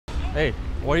Hey,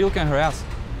 why are you looking at her ass?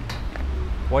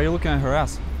 Why are you looking at her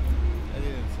ass? I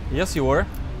didn't see. Yes, you were.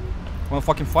 Wanna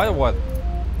fucking fight or what?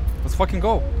 Let's fucking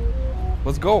go.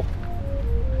 Let's go.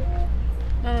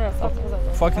 No, stop.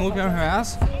 Fucking looking at her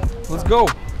ass? Let's go.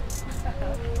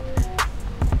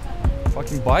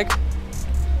 Fucking bike?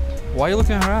 Why are you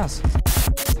looking at her ass?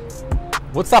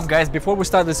 What's up, guys? Before we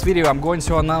start this video, I'm going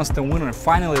to announce the winner.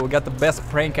 Finally, we got the best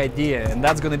prank idea, and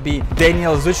that's gonna be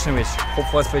Daniel Zuchnovich.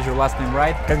 Hopefully I spelled your last name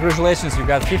right. Congratulations, you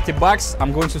got 50 bucks.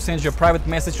 I'm going to send you a private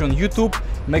message on YouTube.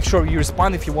 Make sure you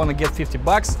respond if you want to get 50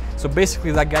 bucks. So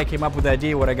basically, that guy came up with the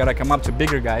idea what I gotta come up to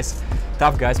bigger guys,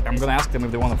 tough guys. I'm gonna ask them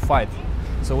if they want to fight.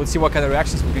 So let's see what kind of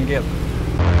reactions we can get.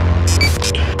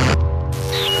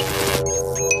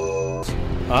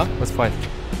 Huh? Let's fight.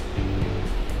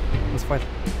 Let's fight.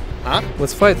 Huh?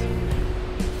 Let's fight.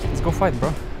 Let's go fight,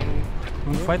 bro.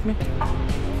 Wanna fight me?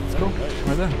 Let's go.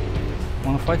 Right there.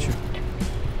 Wanna fight you?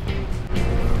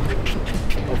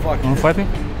 Oh fuck. Wanna fight me?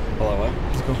 Hold on, what?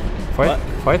 Let's go. Fight? What?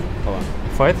 Fight? Hold on.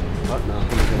 Fight? What?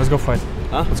 No. Let's go fight.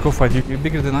 Huh? Let's go fight. You're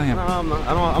bigger than I am. No, I'm not.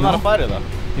 I'm not a fighter though.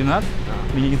 You're not?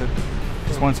 No. Me either.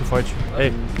 Just wanted to fight you.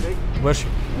 Hey, where's you?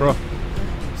 Bro,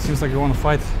 seems like you wanna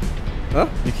fight. Huh?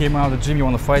 You came out of the gym, you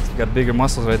wanna fight. You got bigger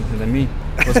muscles right than me.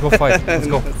 Let's go fight. Let's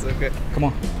go. That's okay. Come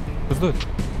on. Let's do it.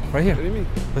 Right here. What do you mean?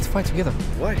 Let's fight together.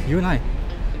 Why? You and I.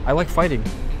 I like fighting.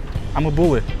 I'm a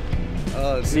bully.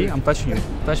 See, dude. I'm touching you.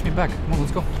 Touch me back. Come on,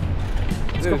 let's go.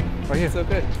 Let's Dude, go. Right here. It's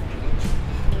okay.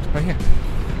 Right here.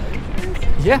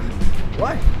 Yeah.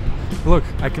 Why? Look,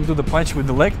 I can do the punch with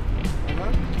the leg.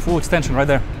 Full extension right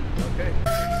there. Okay.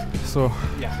 So,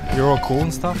 Yeah. you're all cool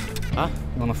and stuff? Huh?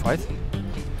 You wanna fight?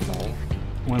 No.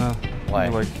 Wanna, Why?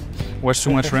 like, watch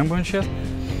too much Rambo and shit?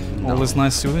 All this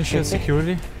nice suit and shit,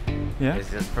 security? Yeah? It's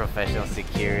just professional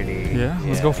security. Yeah,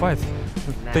 let's go fight.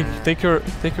 Nah. Take your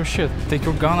shit. Take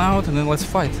your gun out and then let's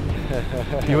fight.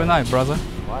 You and I, brother.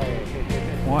 Why?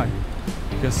 Why?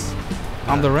 Because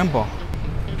I'm the Rambo.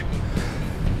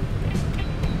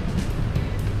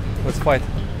 Let's fight.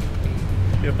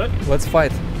 You what? Let's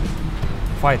fight.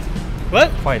 Fight. What?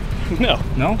 Fight. No.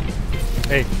 No?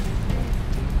 Hey.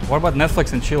 What about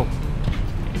Netflix and chill?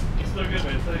 Still good,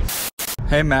 man. Thanks.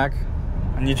 Hey Mac,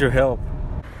 I need your help.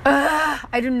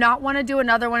 I do not want to do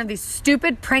another one of these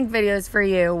stupid prank videos for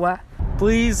you.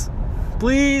 Please.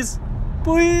 Please.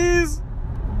 Please.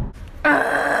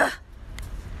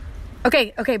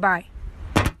 Okay, bye.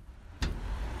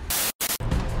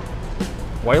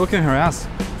 Why are you looking at her ass?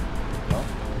 No.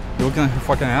 You looking at her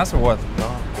fucking ass or what? No.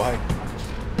 Why?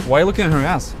 Why are you looking at her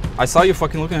ass? I saw you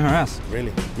fucking looking at her ass.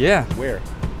 Really? Yeah. Where?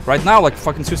 Right now, like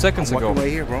fucking 2 seconds I'm ago. walking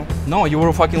right here, bro. No, you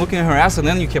were fucking looking at her ass and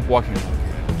then you kept walking.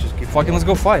 Just keep Fucking let's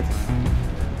go fight.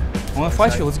 I wanna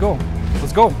fight you, let's go.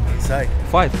 Let's go. inside.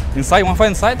 Fight. Inside? You wanna fight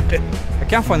inside? I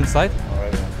can't fight inside.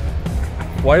 Alright,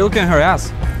 man. Why are you looking at her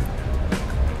ass?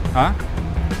 Huh?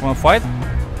 Wanna fight?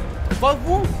 Fuck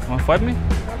who? Wanna fight me?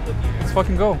 Let's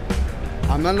fucking go.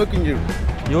 I'm not looking at you.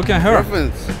 You looking at her?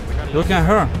 Reference. You're looking at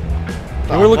her.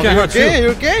 You were looking at her Okay, too.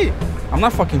 you're okay. I'm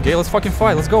not fucking gay, let's fucking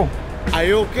fight, let's go. Are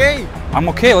you okay? I'm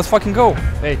okay, let's fucking go.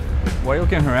 Hey, why are you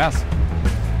looking at her ass?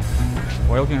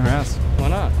 Why are you looking at her ass? Why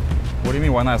not? What do you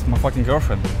mean, why not? It's my fucking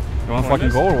girlfriend. You wanna Why fucking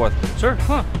not? go or what? Sure.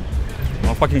 Huh? You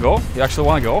wanna fucking go? You actually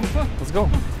wanna go? Huh, let's go.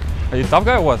 Are you a tough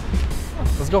guy or what?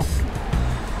 Let's go.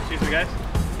 Excuse me, guys.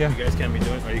 Yeah. You guys can't be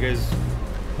doing. Are you guys?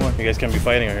 What? You guys can't be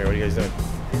fighting out here. What are you guys doing?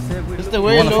 It's the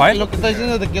way wanna fight? lo que está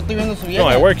diciendo de que estoy viendo su No,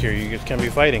 I vieja. work here. You guys can't be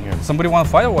fighting here. Somebody wanna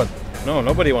fight or what? No,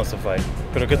 nobody wants to fight.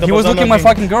 Pero ¿qué está He was pasando looking at my aquí?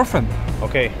 fucking girlfriend.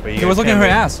 Okay, but you He guys was looking at can't her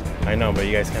be- ass. I know, but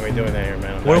you guys can't be doing that here,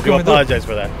 man. What I can do we do? apologize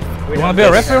for that. You wanna be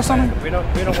a referee or something? We don't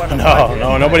want to No,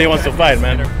 no, nobody wants to fight,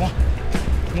 man. Come on,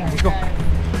 let's go.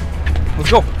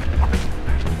 Let's go.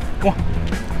 Come on.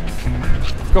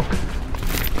 Let's go.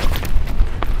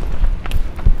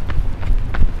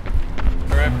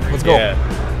 Let's go.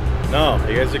 Yeah. No,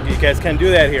 you guys can't do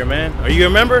that here, man. Are you a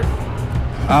member?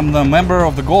 I'm the member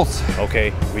of the Golds.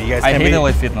 Okay, well, you guys I can't hate be.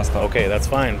 LA Fitness though. Okay, that's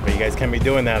fine, but you guys can't be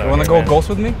doing that. You out wanna here, go man. Golds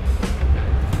with me?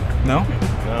 No?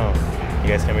 No, you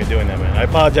guys can't be doing that, man. I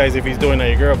apologize if he's doing that to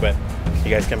your girl, but you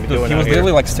guys can't be Dude, doing he that was here.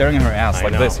 literally like staring at her ass I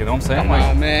like know. this, you know what I'm saying? Come Like,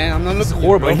 on, man. I'm not this is looking.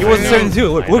 horrible. And he I was know. staring too.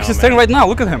 Look, I look, know, he's staring man. right now.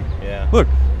 Look at him. Yeah. Look.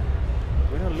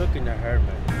 We're not looking at her,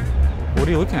 man. What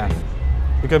are you looking at?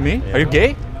 Look at me. Yeah. Are you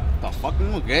gay? The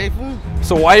fucking okay, fool.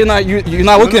 So why you're not you're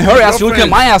not looking at her ass? You're looking at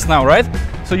my ass now, right?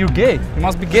 So you're gay. You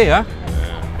must be gay, huh?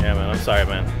 Yeah, man. I'm sorry,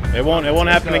 man. It won't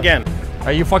happen again.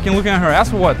 Are you fucking looking at her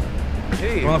ass or what?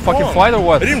 Hey, You wanna fucking fight or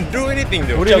what? I didn't do anything,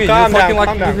 dude. What do you mean? You're fucking like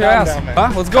look at her ass.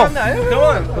 Huh? Let's go. Come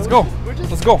on. Let's go.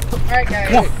 Let's go. Alright, guys.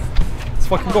 Come on. Let's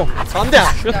fucking go. Calm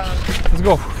down. Shit. Let's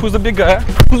go. Who's the big guy?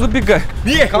 Who's the big guy?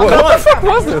 Yeah, calm What the down. fuck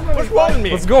was it? What's wrong with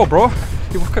me? Let's go, bro.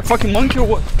 You fucking monkey or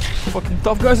what? Fucking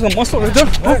tough guys with a muscle right there.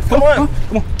 Come on.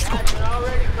 Come on. I've been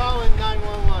already calling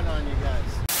 911 on you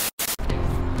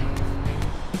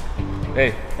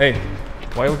guys. Hey.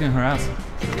 Why are you looking at her ass?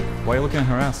 Why are you looking at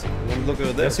her ass? I'm looking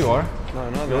at this. Yes, you are. No,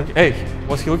 no, You're no. looking- Hey,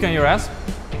 was he looking at your ass?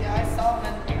 Yeah, I saw him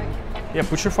and I keep Yeah,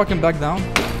 put your fucking back down.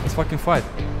 Let's fucking fight.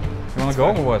 You wanna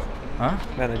go or what? Huh?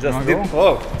 Man, I You just wanna did. go?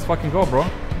 Whoa. Let's fucking go, bro.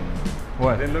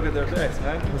 What? Didn't look at their face,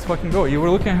 man. Let's fucking go. You were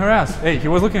looking at her ass. Hey, he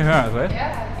was looking at her ass, right?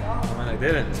 Man, I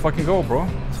didn't. Let's fucking go, bro.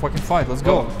 Let's fucking fight. Let's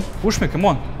go. Push me, come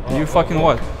on. You fucking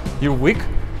what? You're weak?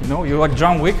 You know, you're like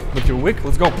John Wick, but you're weak.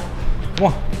 Let's go. Come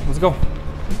on, let's go.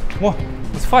 Come on,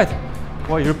 let's fight.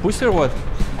 What, you're a pussy or what?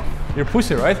 You're a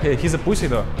pussy, right? Hey, he's a pussy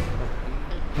though.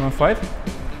 You wanna fight?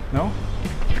 No?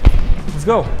 Let's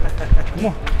go. Come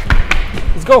on.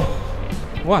 Let's go.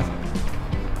 What?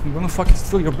 I'm gonna fucking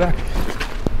steal your back.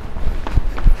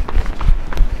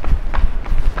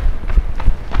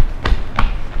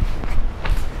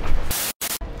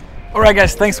 Alright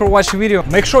guys, thanks for watching the video.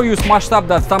 Make sure you smashed up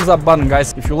that thumbs up button,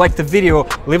 guys. If you liked the video,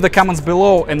 leave the comments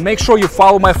below and make sure you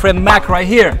follow my friend Mac right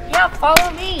here. Yeah,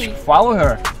 follow me. Follow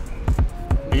her.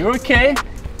 Are you okay?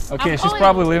 Okay, she's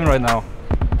probably leaving right now.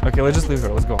 Okay, let's just leave her.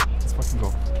 Let's go. Let's fucking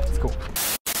go. Let's go.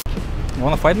 You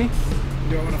wanna fight me?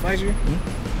 Do I want to fight you?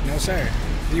 No, sir.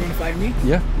 Do you want to fight me?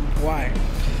 Yeah. Why?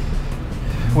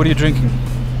 What are you drinking?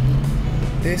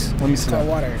 This Let me is see called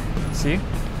that. water. See?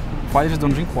 Fighters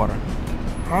don't drink water.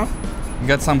 Huh? You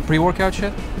got some pre-workout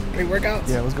shit? Pre-workouts?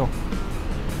 Yeah, let's go.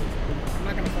 I'm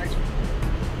not going to fight you.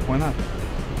 Why not?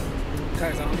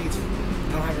 Because I don't need to.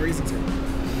 I don't have a reason to.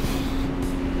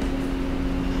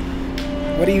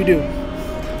 What do?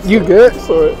 You good?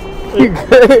 Sorry. You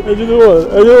good? I just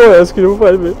want to ask you to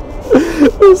fight me.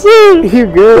 I'm sorry. You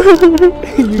good?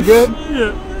 You good?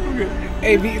 Yeah.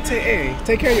 Okay. Hey,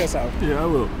 take care of yourself. Yeah, I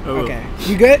will. Okay.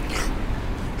 You good?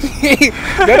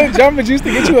 Go to Jamba Juice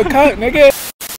to get you a cut, nigga.